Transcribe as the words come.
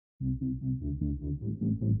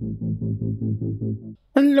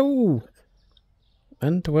Hello,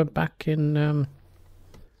 and we're back in.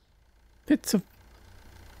 It's a.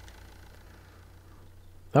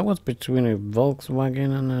 That was between a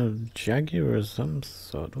Volkswagen and a Jaguar or some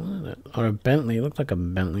sort, wasn't it? Or a Bentley. It looked like a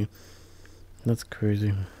Bentley. That's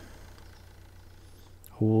crazy.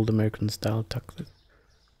 Old American style taxis.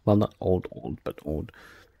 Well, not old, but old.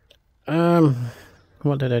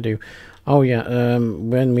 What did I do? Oh yeah.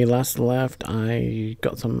 When we last left, I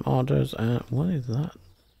got some orders. What is that?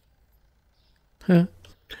 Huh.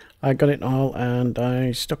 I got it all, and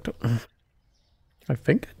I stocked up. I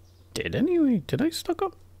think I did anyway. Did I stock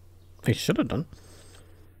up? I should have done.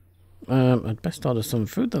 I'd best order some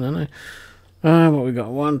food then, hadn't I? What we got?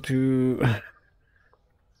 1, 2.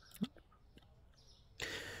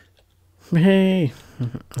 Hey!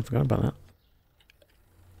 I forgot about that.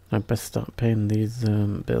 I'd best start paying these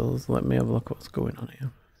bills. Let me have a look at what's going on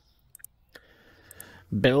here.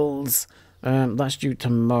 Bills. That's due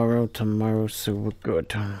tomorrow. So we're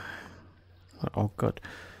good. Oh, good.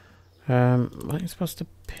 Am I supposed to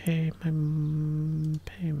pay my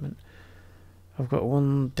payment? I've got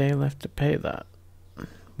 1 day left to pay that.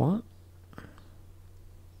 What?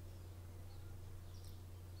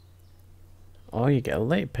 Oh, you get a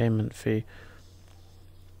late payment fee.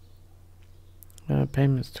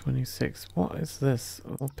 Payment's 26. What is this?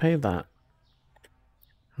 I'll pay that.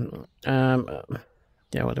 Yeah,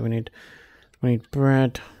 what do we need? We need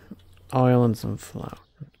bread, oil, and some flour.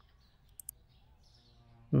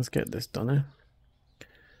 Let's get this done, eh?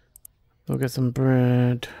 We'll get some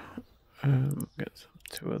bread. Get some,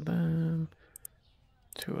 2 of them.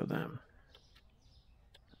 2 of them.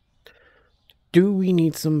 Do we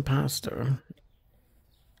need some pasta?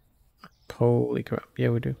 Holy crap. Yeah,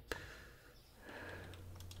 we do.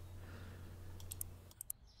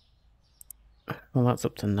 Well, that's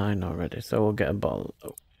up to 9 already, so we'll get a bottle.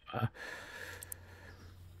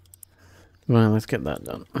 Well, let's get that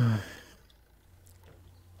done.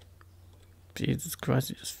 Jesus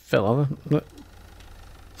Christ, it just fell over. Look.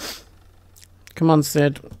 Come on,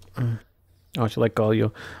 Sid. Oh, should I call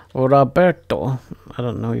you Roberto? I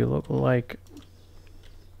don't know what you look like.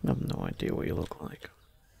 I have no idea what you look like.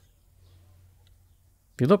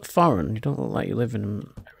 You look foreign. You don't look like you live in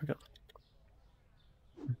America.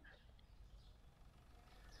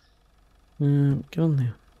 Get on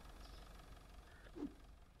there.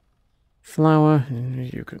 Flour.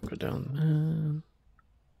 You can go down.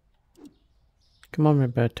 Come on,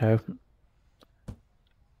 Roberto.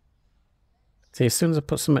 See, as soon as I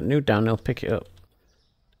put something new down, they'll pick it up.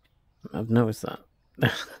 I've noticed that.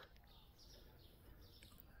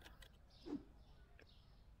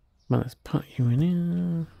 Well, let's put you in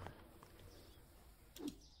here.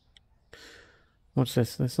 What's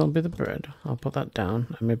this? This will be the bread. I'll put that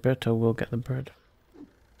down, and Roberto will get the bread.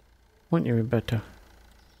 Won't you, Roberto?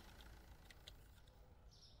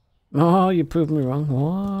 Oh, you proved me wrong.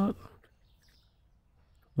 What?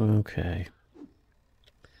 Okay.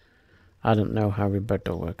 I don't know how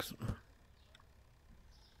Roberto works.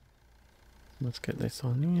 Let's get this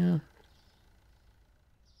on here.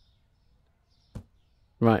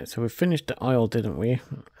 Right, so we finished the oil, didn't we? How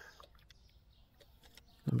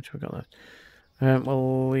much we got left?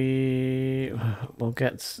 Well, we'll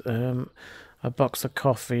get a box of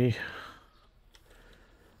coffee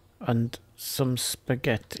and some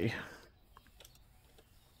spaghetti.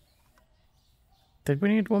 Did we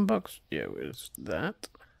need 1 box? Yeah, it was that.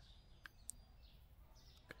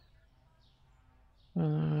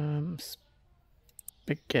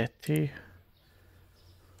 Spaghetti.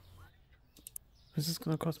 This is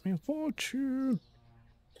gonna cost me a fortune.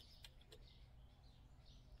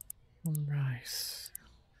 Rice.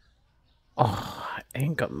 Oh, I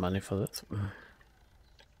ain't got money for this.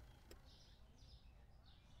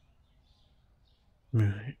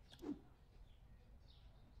 Right.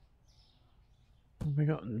 We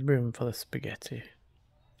got room for the spaghetti.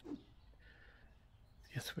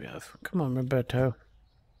 Yes, we have. Come on, Roberto.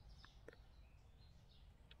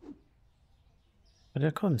 What did I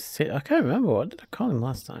call him? I can't remember. What did I call him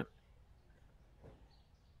last time?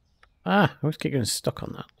 Ah, I always keep getting stuck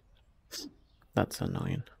on that. That's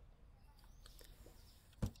annoying.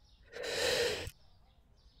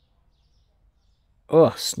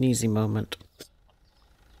 Oh, sneezy moment.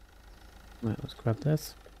 Right, let's grab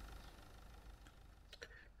this.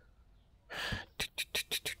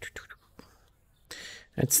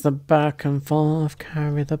 It's the back and forth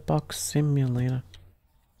carry the box simulator.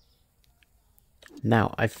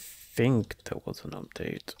 Now, I think there was an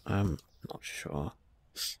update. I'm not sure.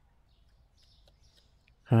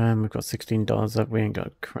 We've got $16 up. We ain't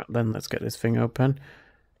got crap then. Let's get this thing open.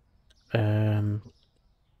 What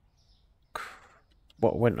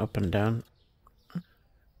went up and down? Let's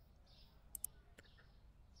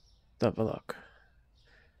have a look.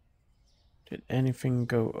 Did anything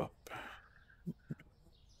go up?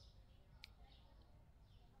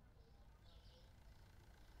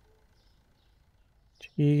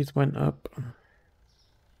 Cheese went up.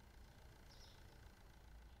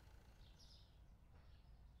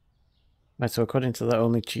 Right, so according to that,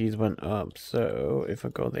 only cheese went up. So if I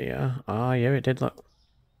go there, yeah, it did look.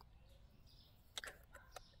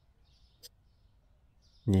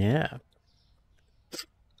 Yeah.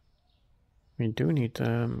 We do need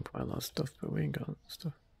quite a lot of stuff, but we ain't got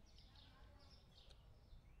stuff.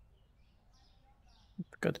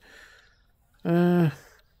 Good. I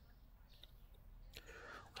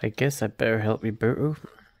guess I better help you, Berto.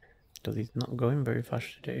 Because he's not going very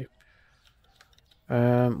fast today.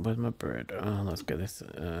 Where's my bread? Oh, let's get this.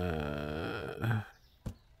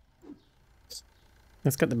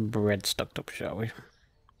 Let's get the bread stocked up, shall we?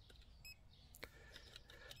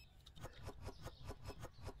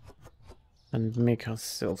 And make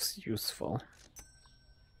ourselves useful.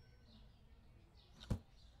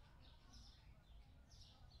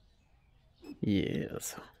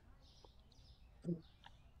 Yes.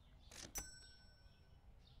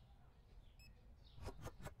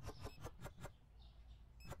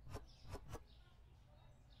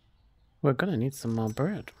 We're gonna need some more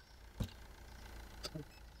bread.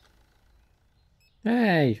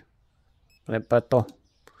 Hey! Repato.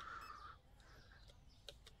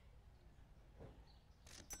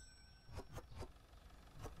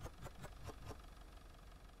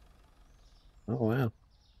 Oh wow.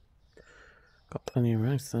 Got plenty of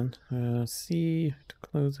rice then. C to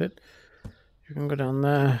close it. You can go down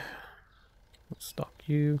there. I'll stock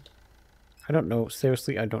you. I don't know.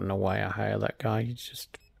 Seriously, I don't know why I hire that guy. He's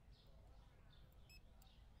just...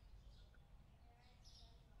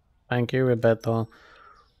 Thank you, Roberto.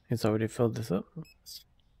 He's already filled this up.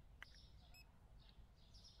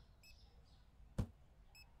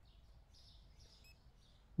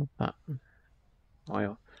 What's that?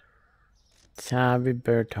 Oil.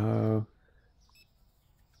 Roberto.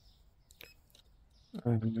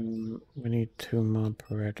 We need 2 more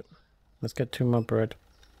bread. Let's get 2 more bread.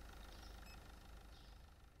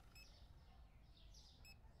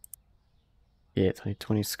 Yeah, it's only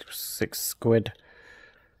 26 squid.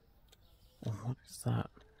 Oh, what is that?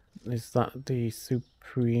 Is that the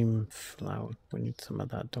supreme flour? We need some of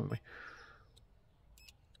that, don't we?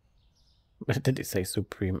 Did it say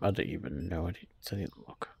supreme? I don't even know. I didn't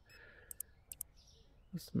look.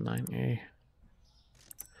 It's 90.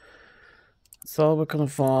 That's all we can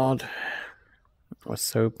afford. Or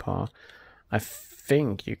so far. I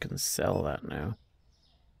think you can sell that now.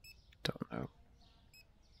 Don't know.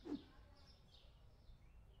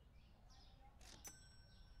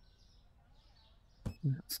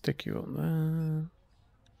 Stick you on there.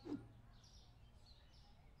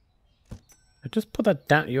 I just put that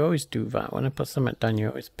down. You always do that. When I put something down, you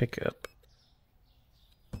always pick it up.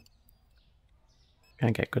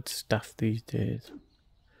 Can't get good stuff these days.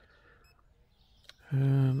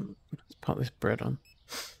 Let's put this bread on.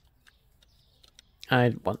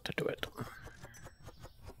 I want to do it.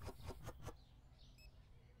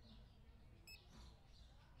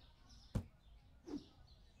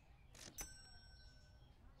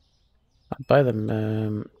 I'd buy them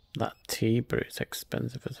that tea, but it's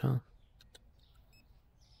expensive as hell.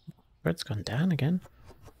 Bread's gone down again.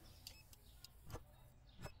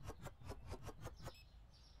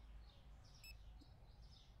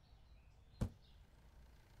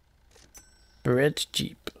 Bread's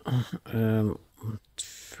cheap.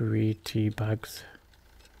 3 tea bags.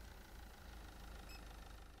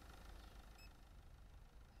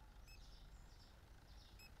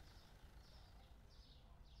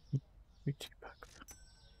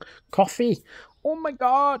 Coffee! Oh my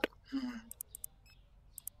god!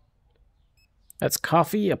 That's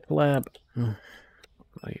coffee, a pleb.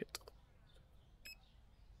 Right.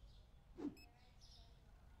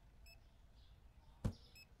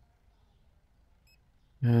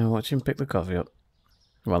 Watch him pick the coffee up.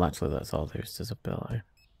 Well, actually, that's all there is to the bill.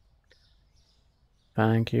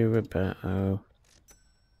 Thank you, Roberto.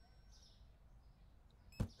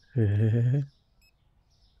 Yeah,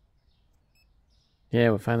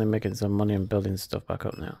 we're finally making some money and building stuff back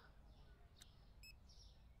up now.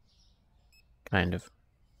 Kind of.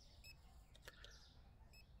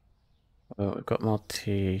 Oh, we've got more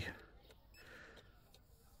tea.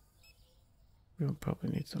 We'll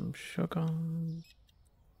probably need some sugar.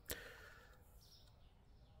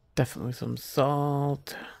 Definitely some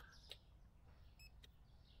salt.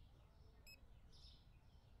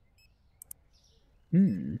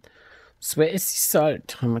 So where is the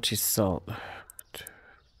salt? How much is salt?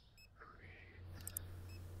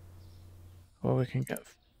 Well, we can get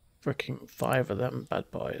freaking 5 of them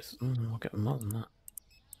bad boys. We'll get more than that.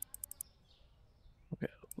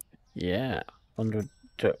 Okay. Yeah, 100.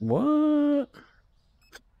 What?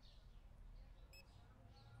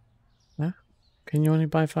 Yeah? Can you only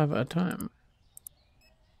buy 5 at a time?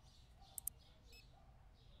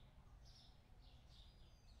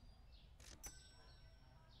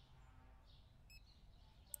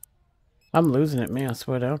 I'm losing it, me, I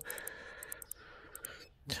swear down.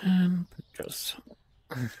 10 just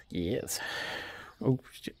yes. Oh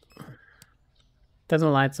shit. Turn the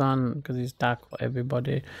lights on because he's dark for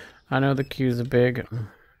everybody. I know the queues are big.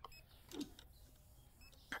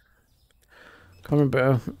 Come on,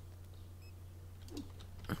 bro.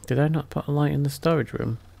 Did I not put a light in the storage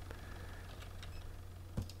room?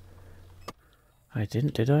 I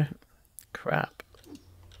didn't, did I? Crap.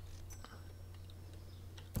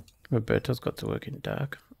 Roberto's got to work in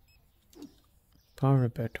dark. Poor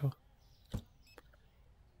Roberto.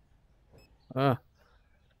 Ah.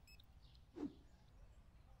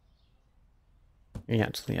 He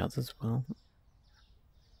actually has as well.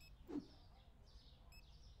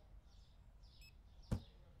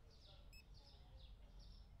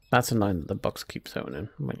 That's annoying that the box keeps opening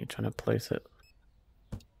when you're trying to place it.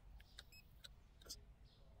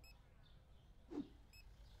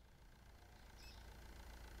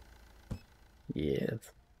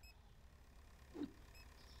 Yes.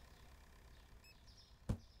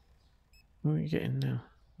 What are you getting now?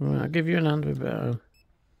 Right, I'll give you an hand with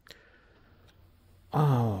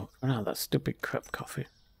Oh, no, that stupid crap coffee.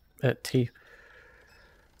 Tea.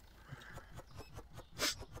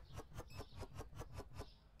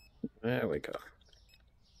 There we go.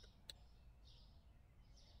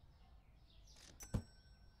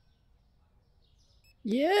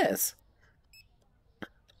 Yes!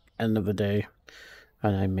 End of the day.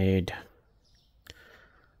 And I made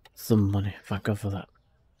some money. Thank God for that.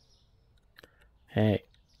 Hey.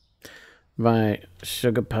 My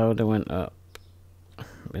sugar powder went up.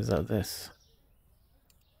 Is that this?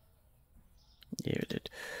 Yeah, it did.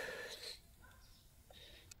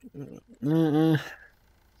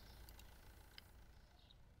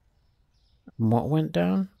 What went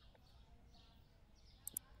down?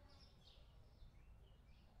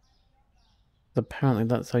 Apparently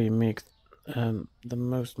that's how you make the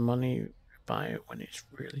most money. Buy it when it's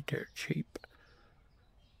really dirt cheap.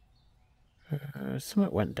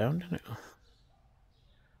 Something went down, didn't it?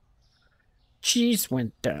 Cheese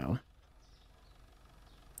went down.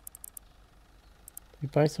 You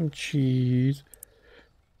buy some cheese.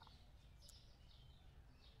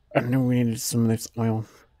 I know we needed some of this oil.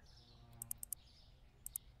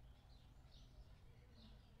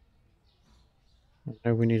 I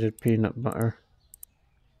know we needed peanut butter.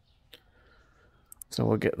 So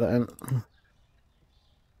we'll get that in.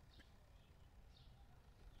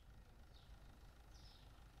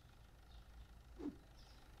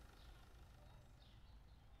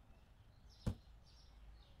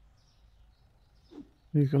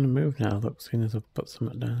 He's gonna move now, look, seeing as I've put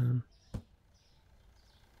something down.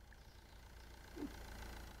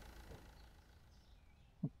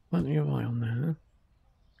 Plenty of oil there.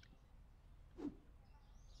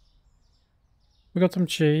 We got some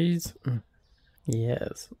cheese.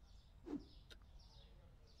 Yes.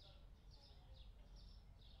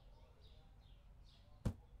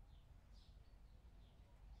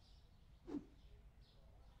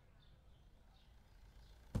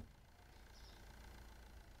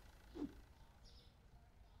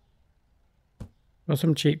 Got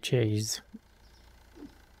some cheap cheese.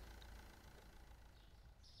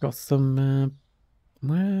 Got some,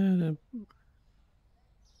 where?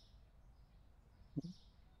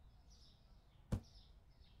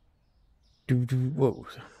 Whoa.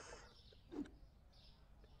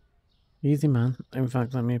 Easy, man. In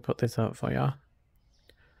fact, let me put this out for ya.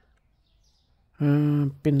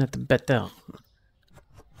 Peanut butter.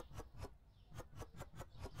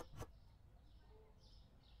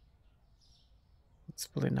 It's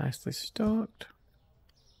fully nicely stocked.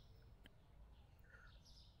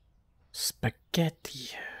 Spaghetti.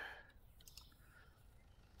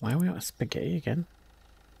 Why are we at spaghetti again?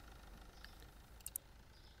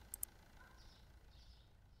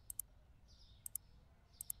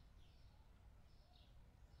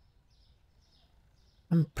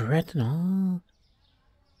 And bread and all.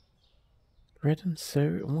 Bread and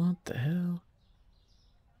syrup. What the hell?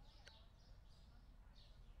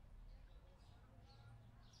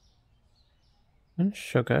 And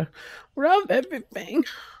sugar. Rub everything.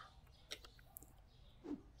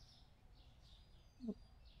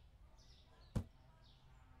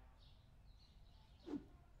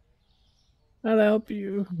 I'll help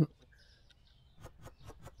you.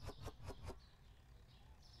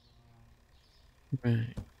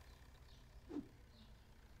 Right.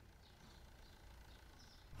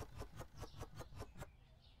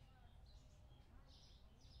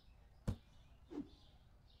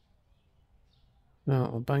 No,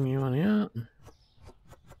 I'll bang you on here.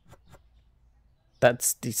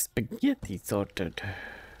 That's the spaghetti sorted.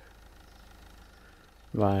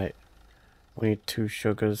 Right. We need 2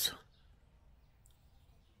 sugars.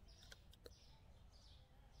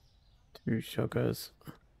 2 sugars.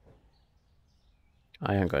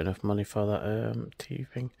 I ain't got enough money for that tea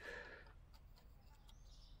thing.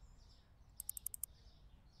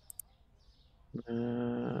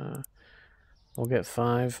 We'll get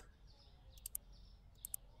 5.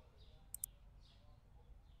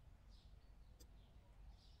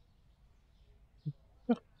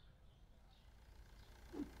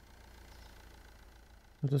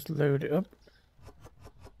 I'll just load it up.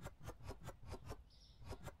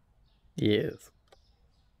 Yes.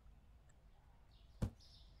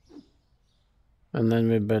 And then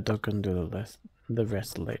we better can do the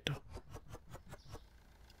rest later.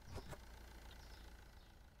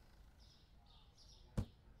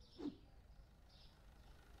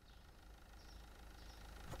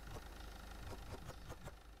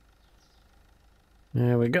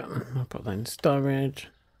 There we go. I'll put that in storage.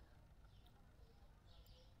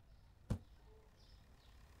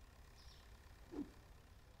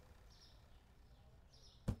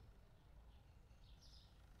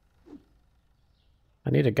 I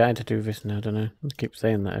need a guy to do this now, don't I? I keep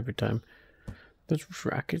saying that every time. This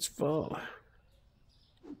rack is full.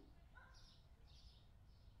 Do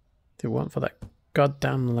you want for that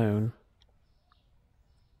goddamn loan?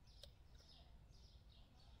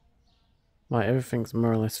 Right, everything's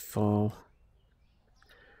more or less full.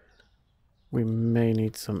 We may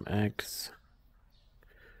need some eggs.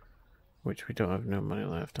 Which we don't have no money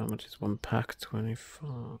left. How much is 1 pack?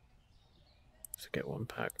 24. Let's get 1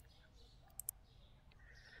 pack.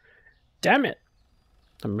 Damn it!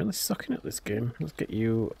 I'm really sucking at this game. Let's get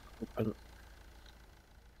you open.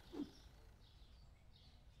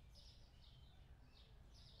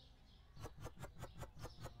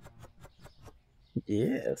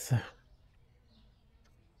 Yes.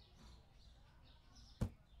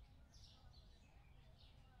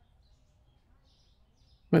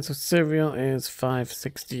 Right, so cereal is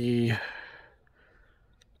 560.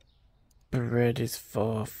 Bread is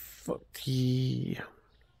 440.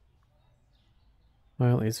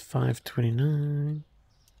 Oil is 529.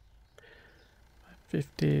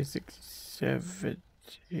 50, 67,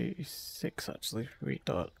 86 actually.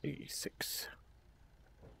 3.86.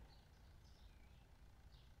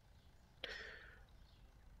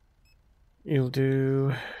 You'll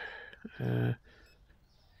do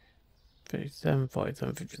 37,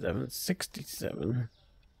 47, 57, 67.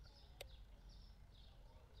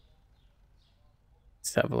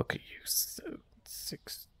 Let's have a look at you. So,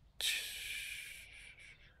 6.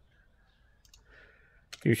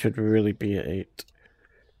 You should really be at 8.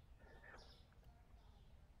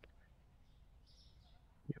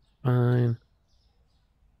 You're fine.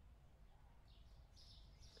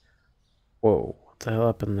 Whoa, what the hell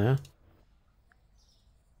happened there?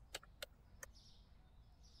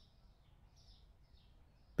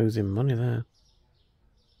 Losing money there.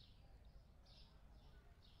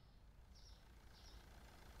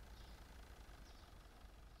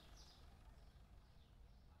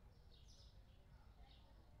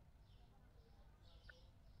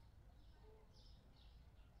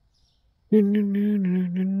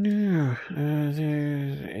 No. There's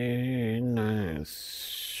a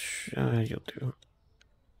nice. You'll do.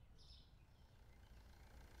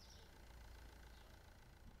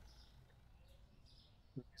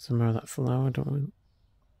 Some more of that flour, don't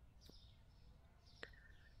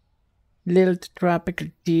we? Little tropical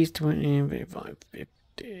teas,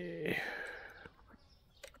 25.50.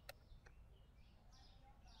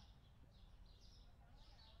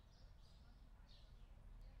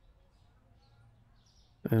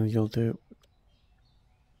 And you'll do.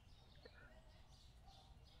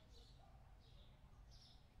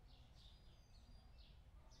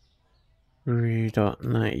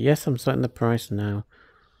 3.9. Yes, I'm setting the price now.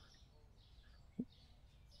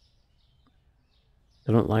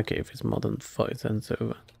 I don't like it if it's more than 40 cents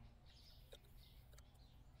over.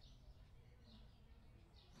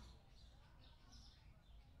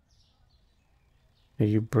 Are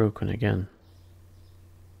you broken again?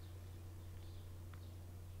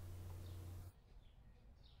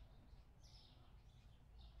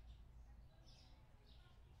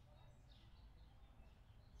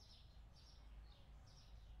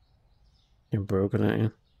 You're broken, aren't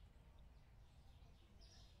you?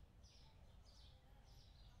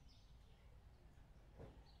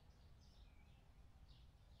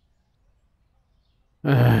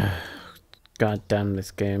 God damn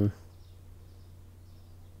this game.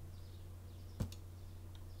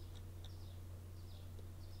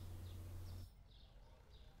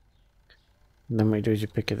 And then what you do is you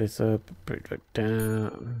pick this up, put it back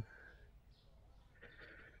down.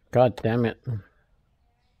 God damn it.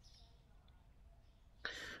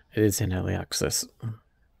 It is in early access.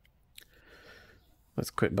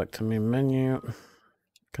 Let's quit back to main menu.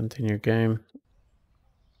 Continue game.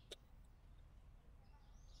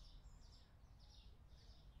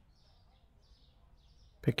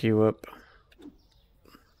 Pick you up.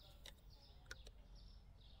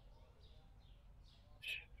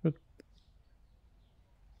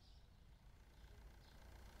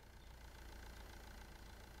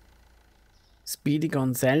 Speedy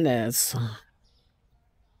Gonzalez.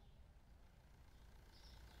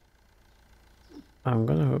 I'm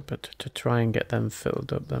gonna hope it to try and get them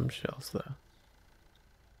filled up, them shells there.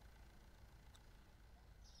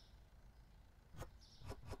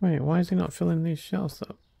 Wait, why is he not filling these shells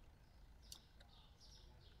up?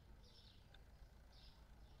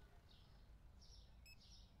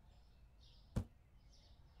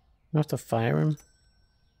 I have to fire him.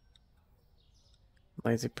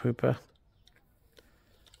 Lazy pooper.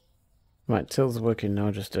 Right, till's working now,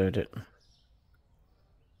 just heard it.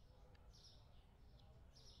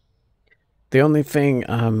 The only thing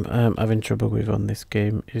I'm having trouble with on this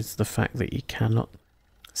game is the fact that you cannot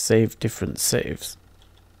save different saves.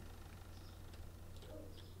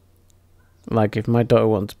 Like, if my daughter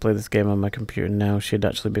wanted to play this game on my computer now, she'd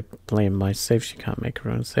actually be playing my save. She can't make her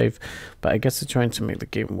own save. But I guess they're trying to make the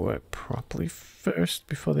game work properly first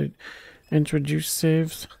before they introduce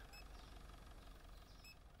saves.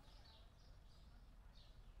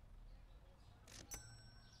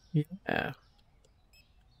 Yeah.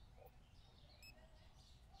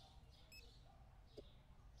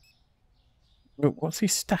 But what's he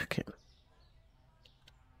stacking?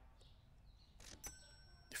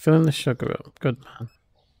 Filling the sugar up. Good man.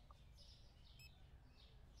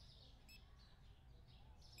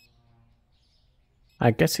 I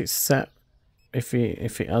guess it's set if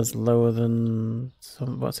he has lower than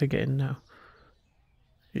some. What's he getting now?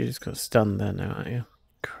 You just got to stand there now, aren't you?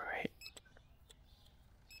 Great.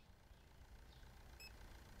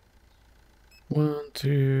 1,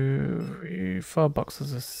 2, 3, 4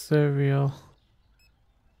 boxes of cereal.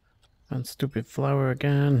 And stupid flour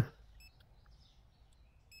again.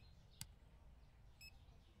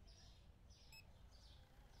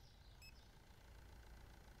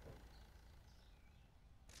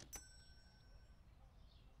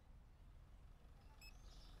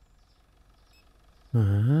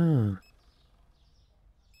 Ah.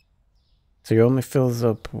 So he only fills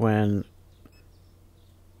up when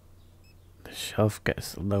the shelf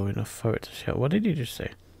gets low enough for it to show. What did you just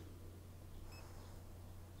say?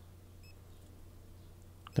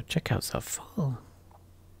 The checkouts are full.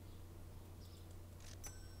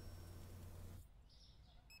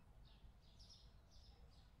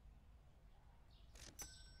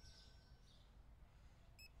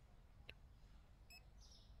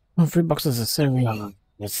 Oh, 3 boxes of cereal.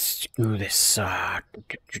 Let's do this.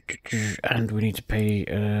 And we need to pay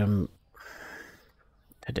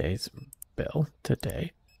today's bill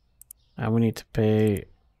today. And we need to pay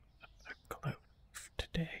a glove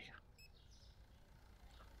today.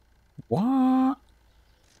 What?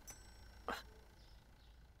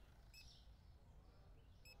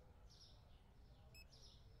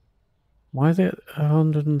 Why is it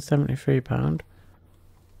 £173?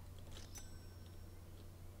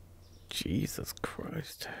 Jesus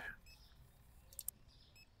Christ.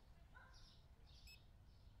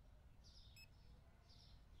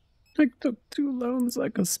 I took 2 loans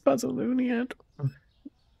like a spazzalooniad.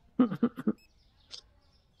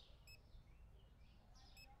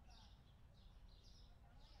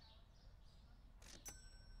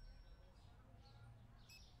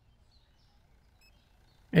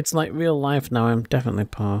 It's like real life now. I'm definitely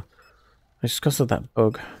par. It's because of that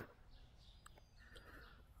bug.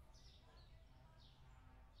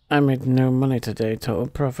 I made no money today, total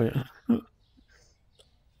profit.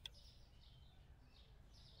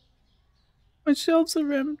 My shelves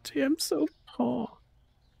are empty, I'm so poor.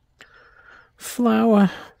 Flour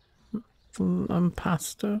and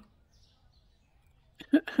pasta.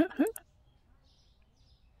 Let's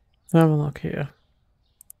have a look here.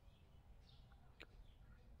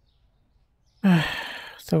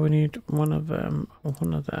 So we need one of them,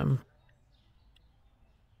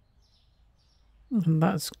 And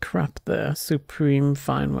that's crap there. Supreme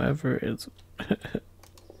fine, whatever it is.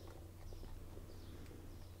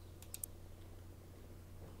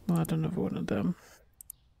 Well, I don't know one of them.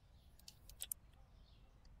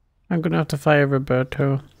 I'm gonna have to fire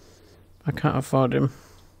Roberto. I can't afford him.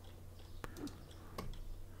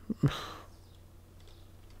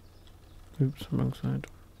 Oops, wrong side.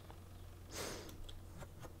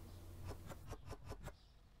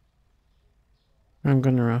 I'm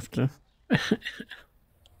gonna have to.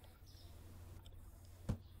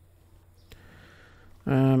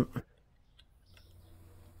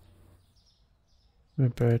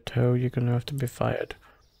 Roberto, you're gonna have to be fired.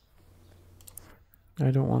 I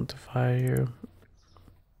don't want to fire you.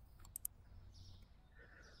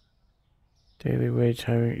 Daily wage,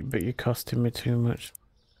 but you're costing me too much.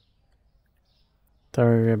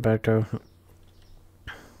 Sorry, Roberto.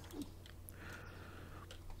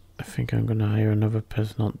 I think I'm gonna hire another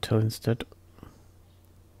person on till instead.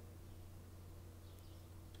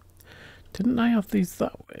 Didn't I have these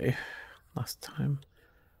that way last time?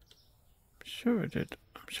 I'm sure I did.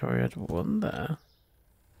 I'm sure I had one there.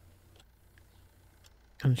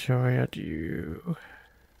 I'm sure I had you.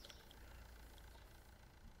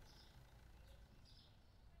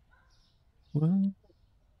 Well,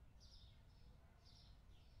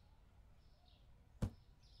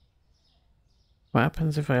 what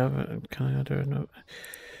happens if I have a... Can I do another?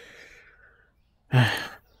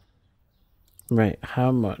 Right,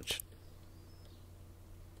 how much?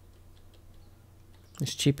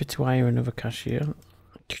 It's cheaper to hire another cashier.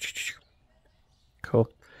 Cool.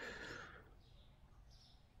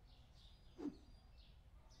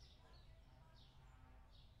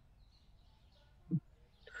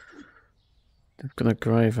 I'm gonna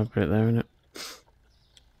cry if I put it there, innit?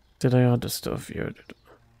 Did I order stuff? Yeah, I did.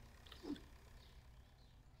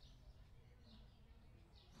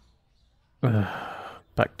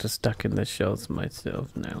 Back to stacking the shelves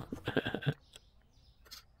myself now.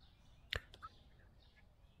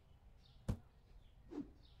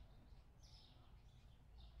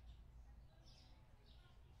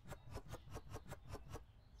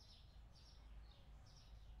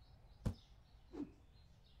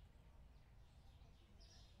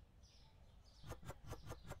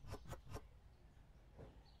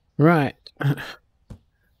 Right.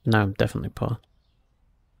 No, I'm definitely poor.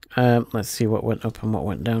 Let's see what went up and what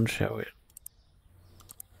went down, shall we?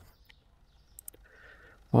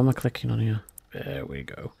 What am I clicking on here? There we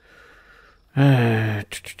go.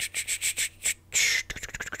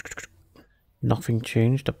 Nothing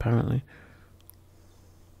changed, apparently.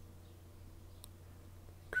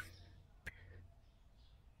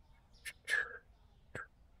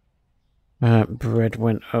 Bread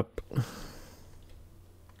went up.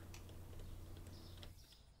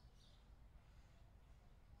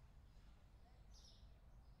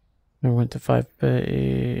 I went to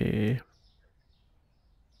 530.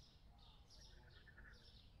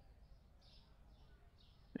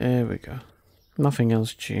 There we go. Nothing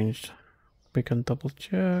else changed. We can double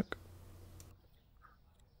check.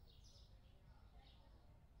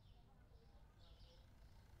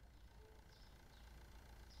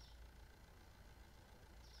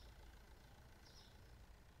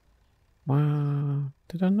 Wow.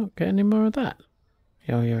 Did I not get any more of that?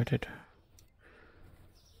 Yeah, I did.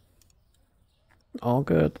 All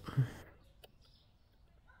good.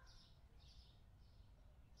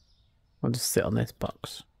 I'll just sit on this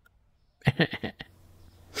box. I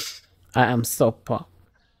am so poor.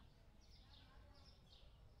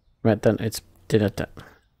 Right then, it's dinner time.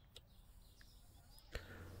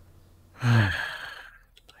 My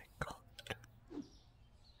God.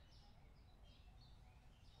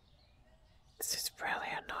 This is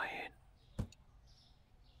really annoying.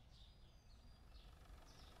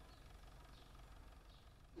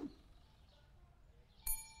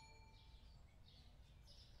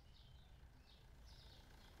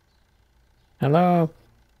 Hello?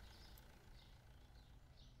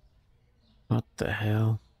 What the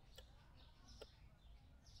hell?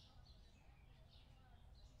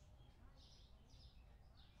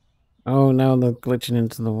 Oh, now they're glitching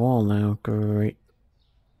into the wall now. Great.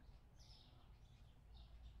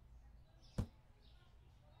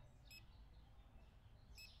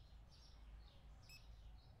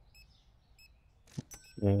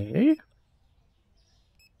 Okay.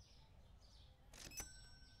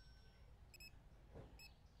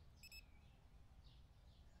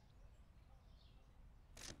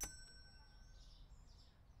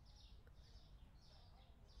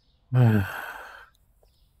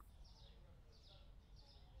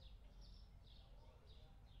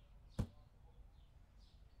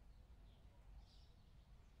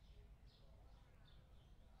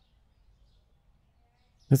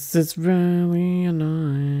 This is really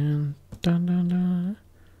annoying. Dun, dun, dun.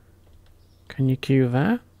 Can you cue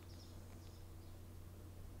that?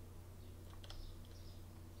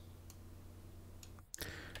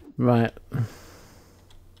 Right.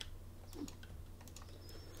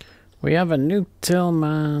 We have a new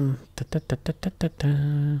tillman. Da, da, da, da, da, da,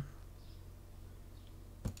 da.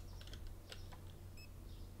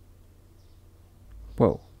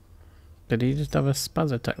 Whoa. Did he just have a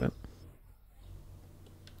spaz attack then?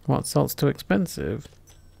 What, salt's too expensive?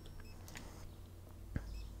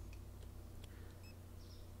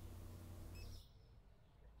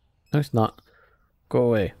 No, it's not. Go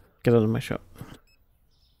away. Get out of my shop.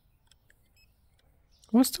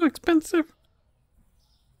 What's too expensive?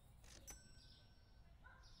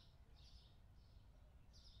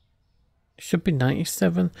 It should be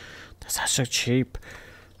 97. That's actually cheap.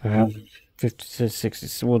 50 to 60.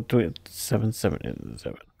 So we'll do it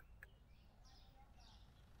 777.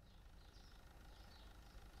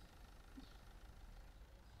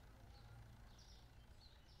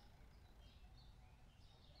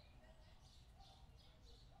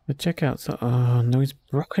 The checkout's. Oh no, he's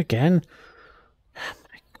broke again. Oh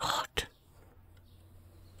my god.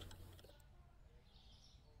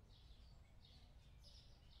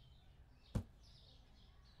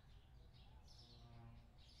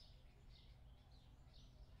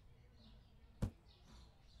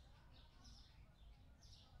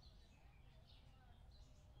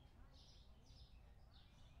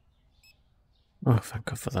 Oh, thank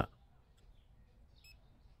God for that.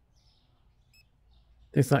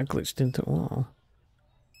 Is that glitched into wall?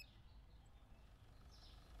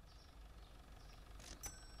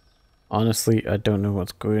 Honestly, I don't know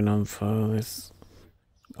what's going on for this.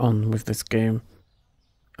 With this game.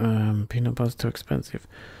 Peanut butter's too expensive.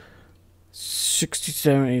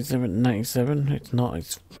 67, 87, 97. It's not.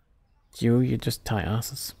 It's you. You're just tight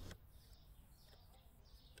asses.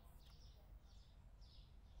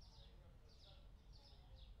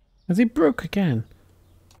 Is he broke again?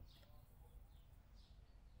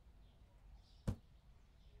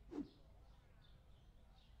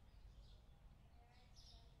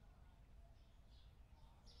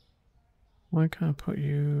 Why can't I put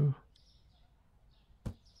you?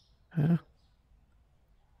 Huh?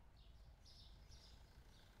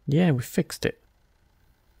 Yeah, we fixed it.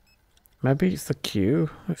 Maybe it's the queue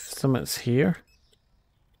if something's here.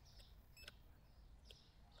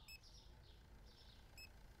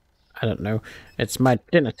 I don't know. It's my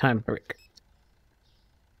dinner time break.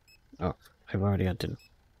 Oh, I've already had dinner.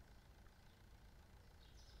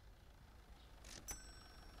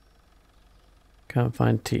 Can't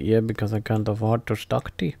find tea here because I can't afford to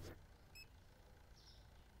stock tea.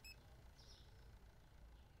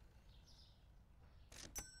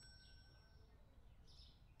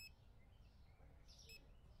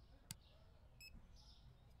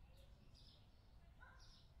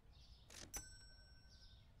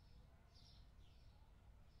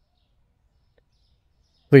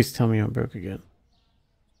 Please tell me I'm broke again.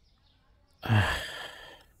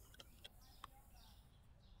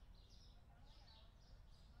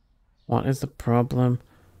 What is the problem?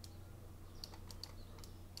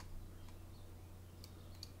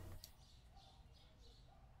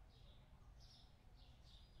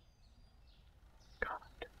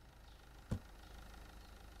 God.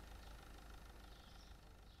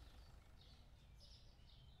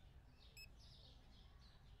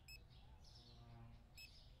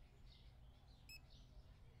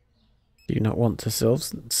 Do you not want to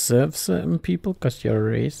serve certain people because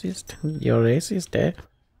you're racist? You're racist, eh?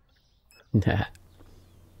 Nah.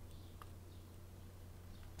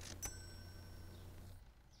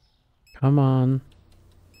 Come on.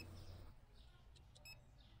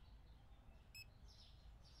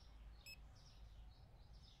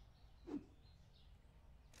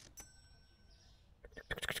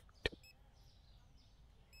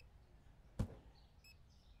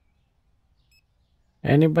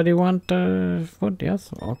 Anybody want food? Yes?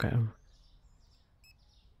 Okay.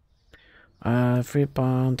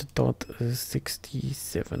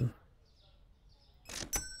 £3.67.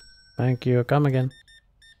 Thank you. Come again.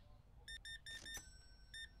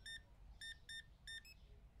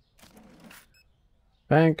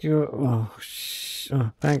 Thank you. Oh,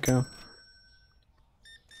 thank you.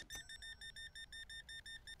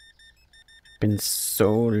 Been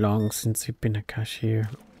so long since you've been a cashier.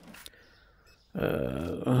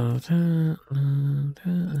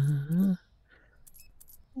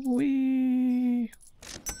 Wee.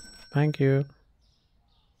 Thank you.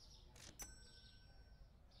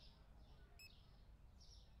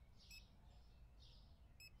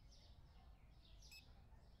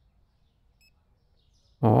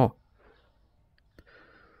 Oh.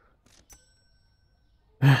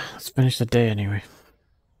 Let's finish the day anyway.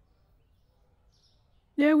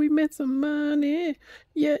 Yeah, we made some money.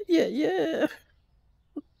 Yeah, yeah, yeah.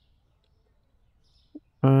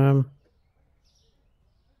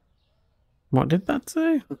 What did that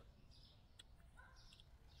say?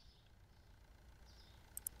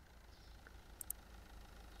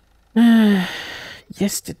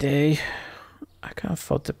 Yesterday, I can't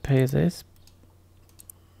afford to pay this.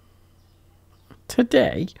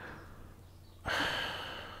 Today?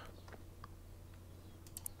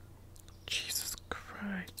 Jesus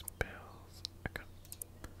Christ, bills.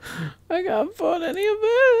 I can't afford any of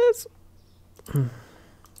this.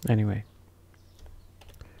 Anyway.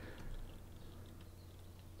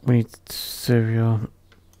 We need cereal.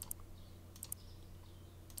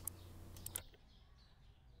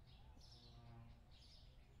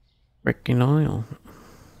 Freaking oil.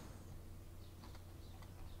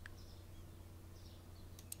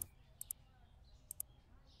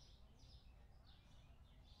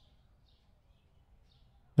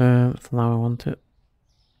 Flour want it.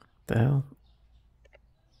 The hell?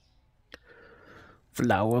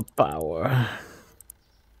 Flour power.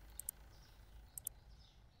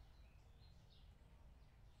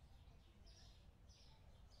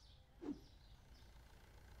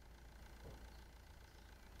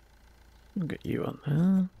 I'll get you on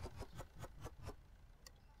there.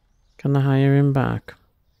 Can I hire him back?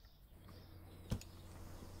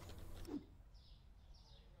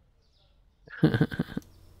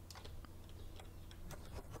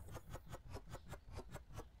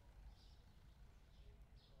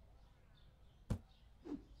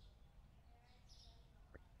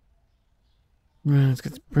 Right, let's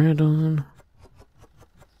get the bread on.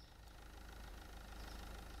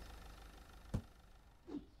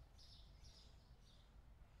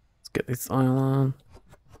 Let's get this oil on.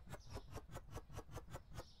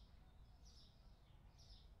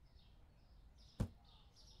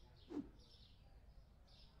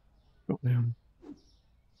 Oh, yeah.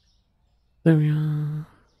 There we are.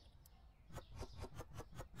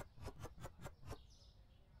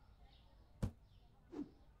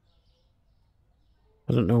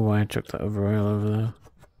 I don't know why I took that over oil over there.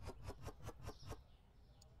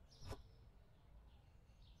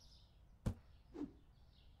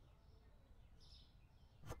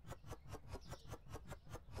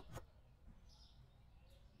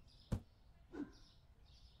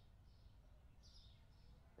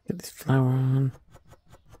 Get this flour on.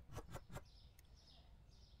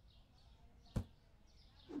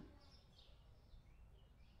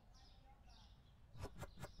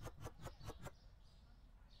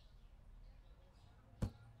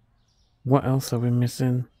 What else are we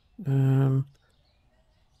missing?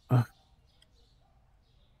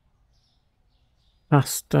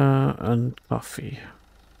 Pasta and coffee.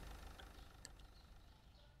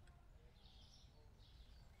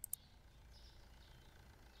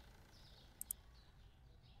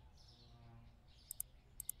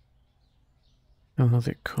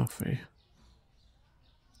 Another coffee.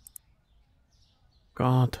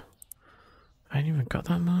 God. I ain't even got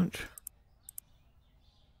that much.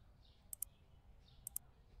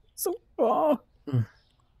 So far.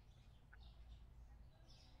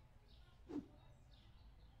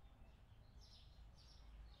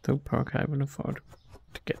 So poor I can't even afford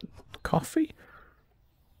to get coffee.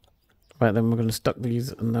 Right, then we're going to stock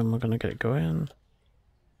these and then we're going to get it going.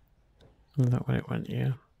 Is that where it went?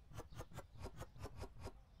 Yeah.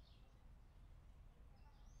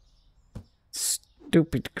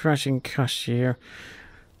 Stupid crashing cashier.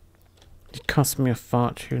 It cost me a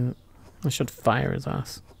fortune. I should fire his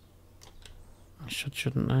ass. I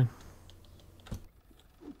shouldn't I?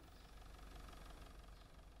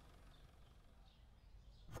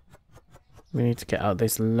 We need to get out of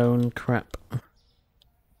this loan crap.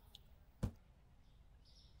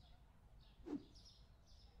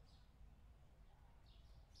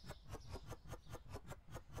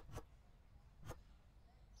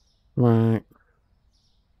 Right.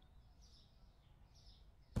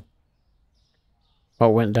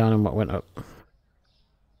 What went down and what went up?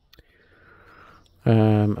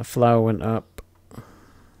 Flour went up.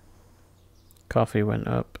 Coffee went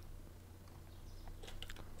up.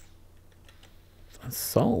 And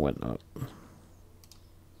salt went up.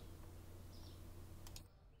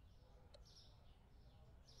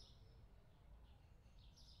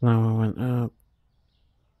 Flour went up.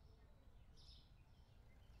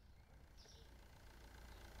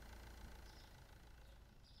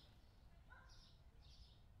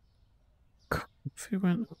 Coffee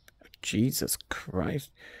went up. Jesus Christ.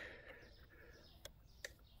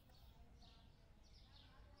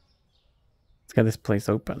 Let's get this place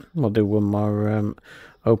open. We'll do one more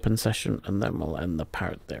open session and then we'll end the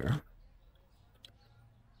part there.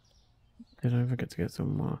 Did I forget to get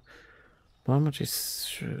some more? Well, how much is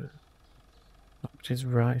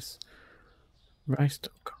rice? Rice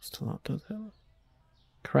don't cost a lot, does it?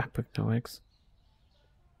 Crap with no eggs.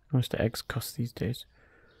 How much do eggs cost these days?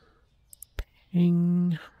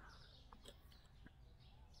 Ping.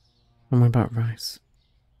 And what about rice?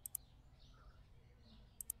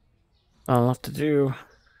 I'll have to do.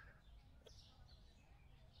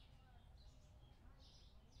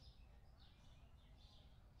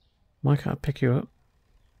 Why can't I pick you up?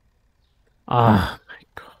 Ah, my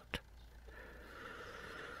God.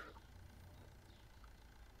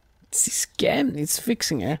 This game needs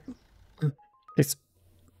fixing, eh? It's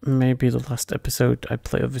maybe the last episode I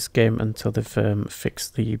play of this game until they've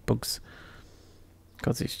fixed the bugs.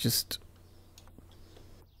 Because it's just...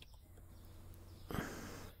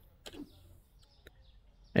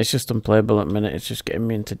 It's just unplayable at the minute. It's just getting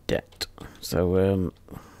me into debt. So,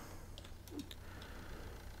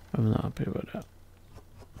 I'm not happy about that.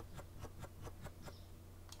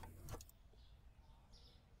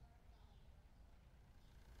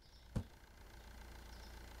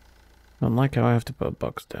 I don't like how I have to put a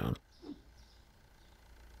box down.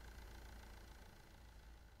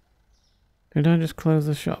 Did I just close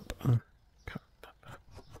the shop? Oh,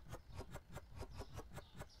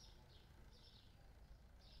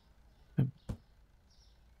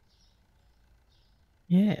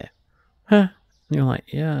 yeah. Huh. You're like,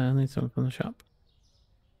 yeah, I need something from the shop.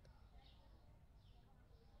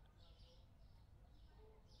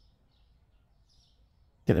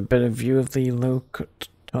 Get a better view of the local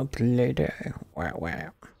top later. Wow,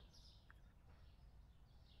 wow.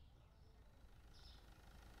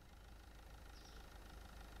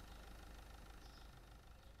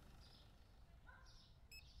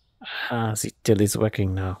 Ah, the till is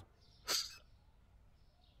working now.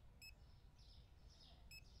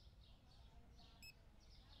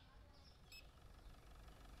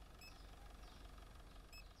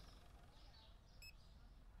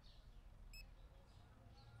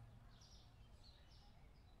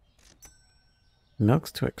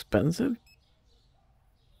 Milk's too expensive?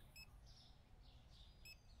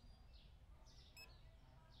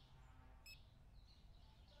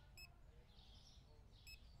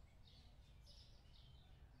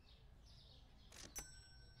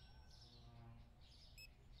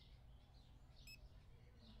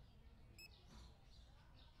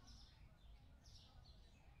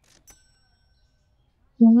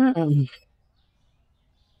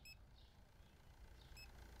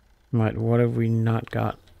 Right, what have we not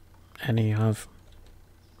got any of?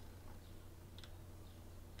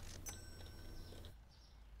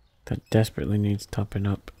 That desperately needs topping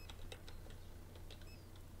up.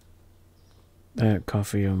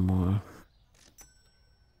 Coffee or more.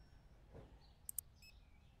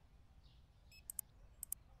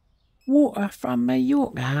 Water from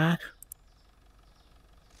Mallorca.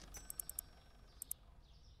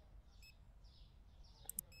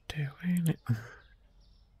 Doing it.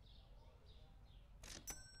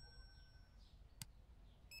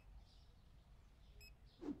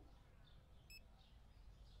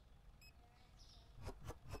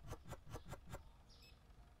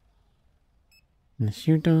 Yes,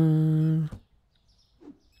 you done.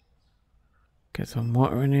 Get some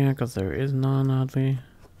water in here because there is none, hardly.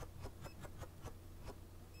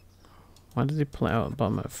 Why does he pull it out the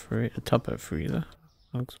bottom of the top of the freezer?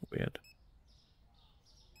 That looks weird.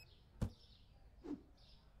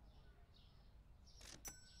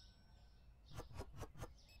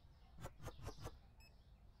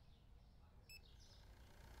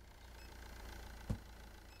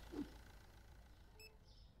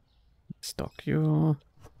 Stock you.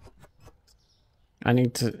 I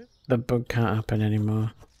need to. The bug can't happen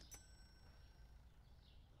anymore.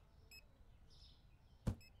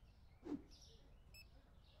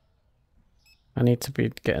 I need to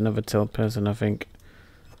get another till person, I think.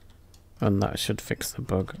 And that should fix the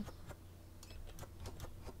bug.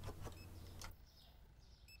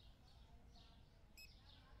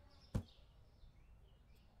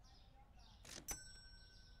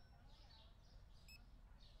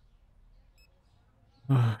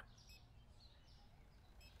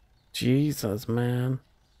 Jesus, man.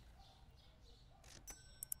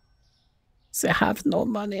 They have no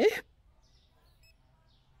money.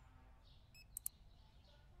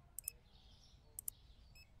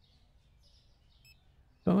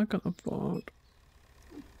 All I can afford.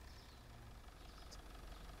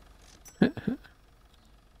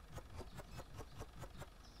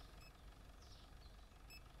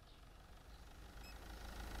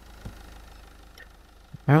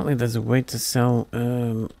 Apparently there's a way to sell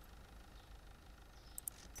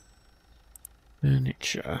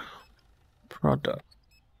furniture product.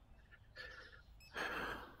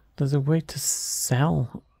 There's a way to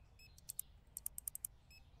sell.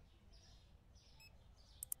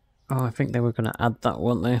 Oh, I think they were going to add that,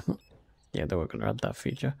 weren't they? Yeah, they were going to add that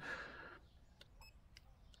feature.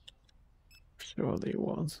 Surely it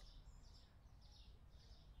was.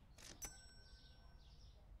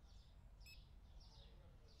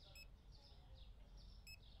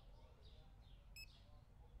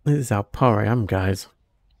 This is how poor I am, guys.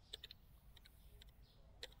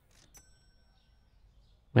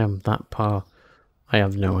 I am that poor. I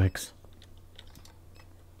have no eggs.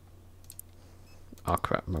 Oh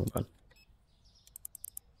crap, wrong one.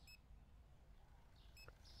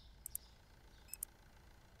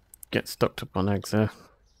 Get stocked up on eggs there.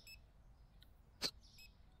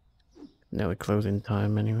 Nearly closing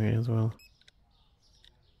time anyway as well.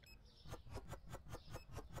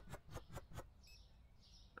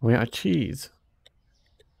 We are cheese.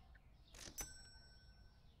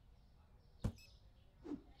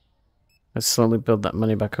 Let's slowly build that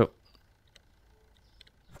money back up.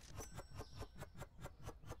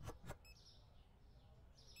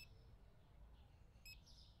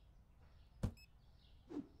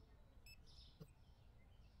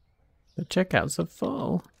 The checkouts are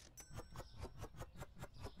full.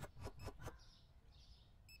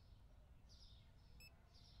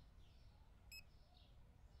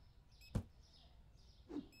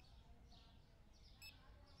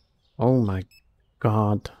 Oh my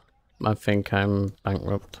god. I think I'm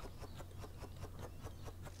bankrupt.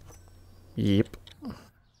 Yep.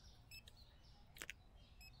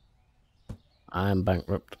 I'm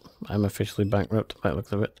bankrupt. I'm officially bankrupt by the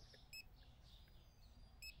looks of it.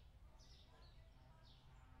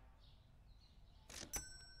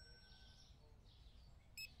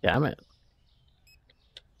 Damn it.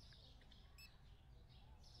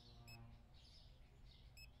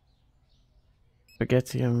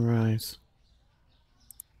 Spaghetti and rice.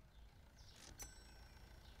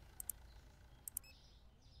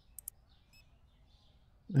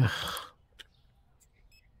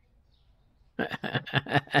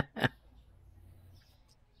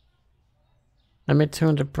 I made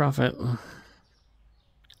 200 profit.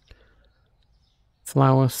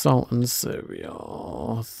 Flour, salt, and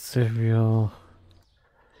cereal. Cereal.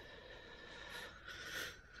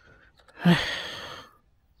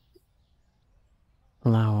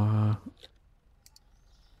 Flour.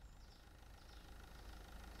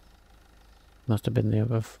 Must have been the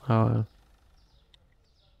other flour.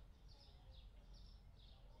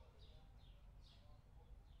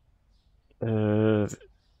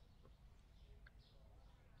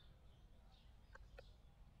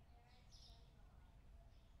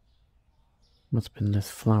 Must have been this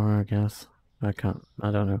flour, I guess. I don't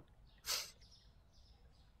know.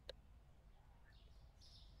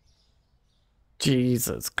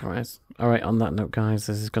 Jesus Christ. Alright, on that note, guys,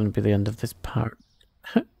 this is going to be the end of this part.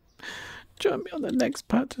 Join me on the next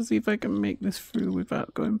part to see if I can make this through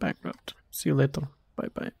without going bankrupt. See you later. Bye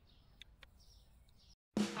bye.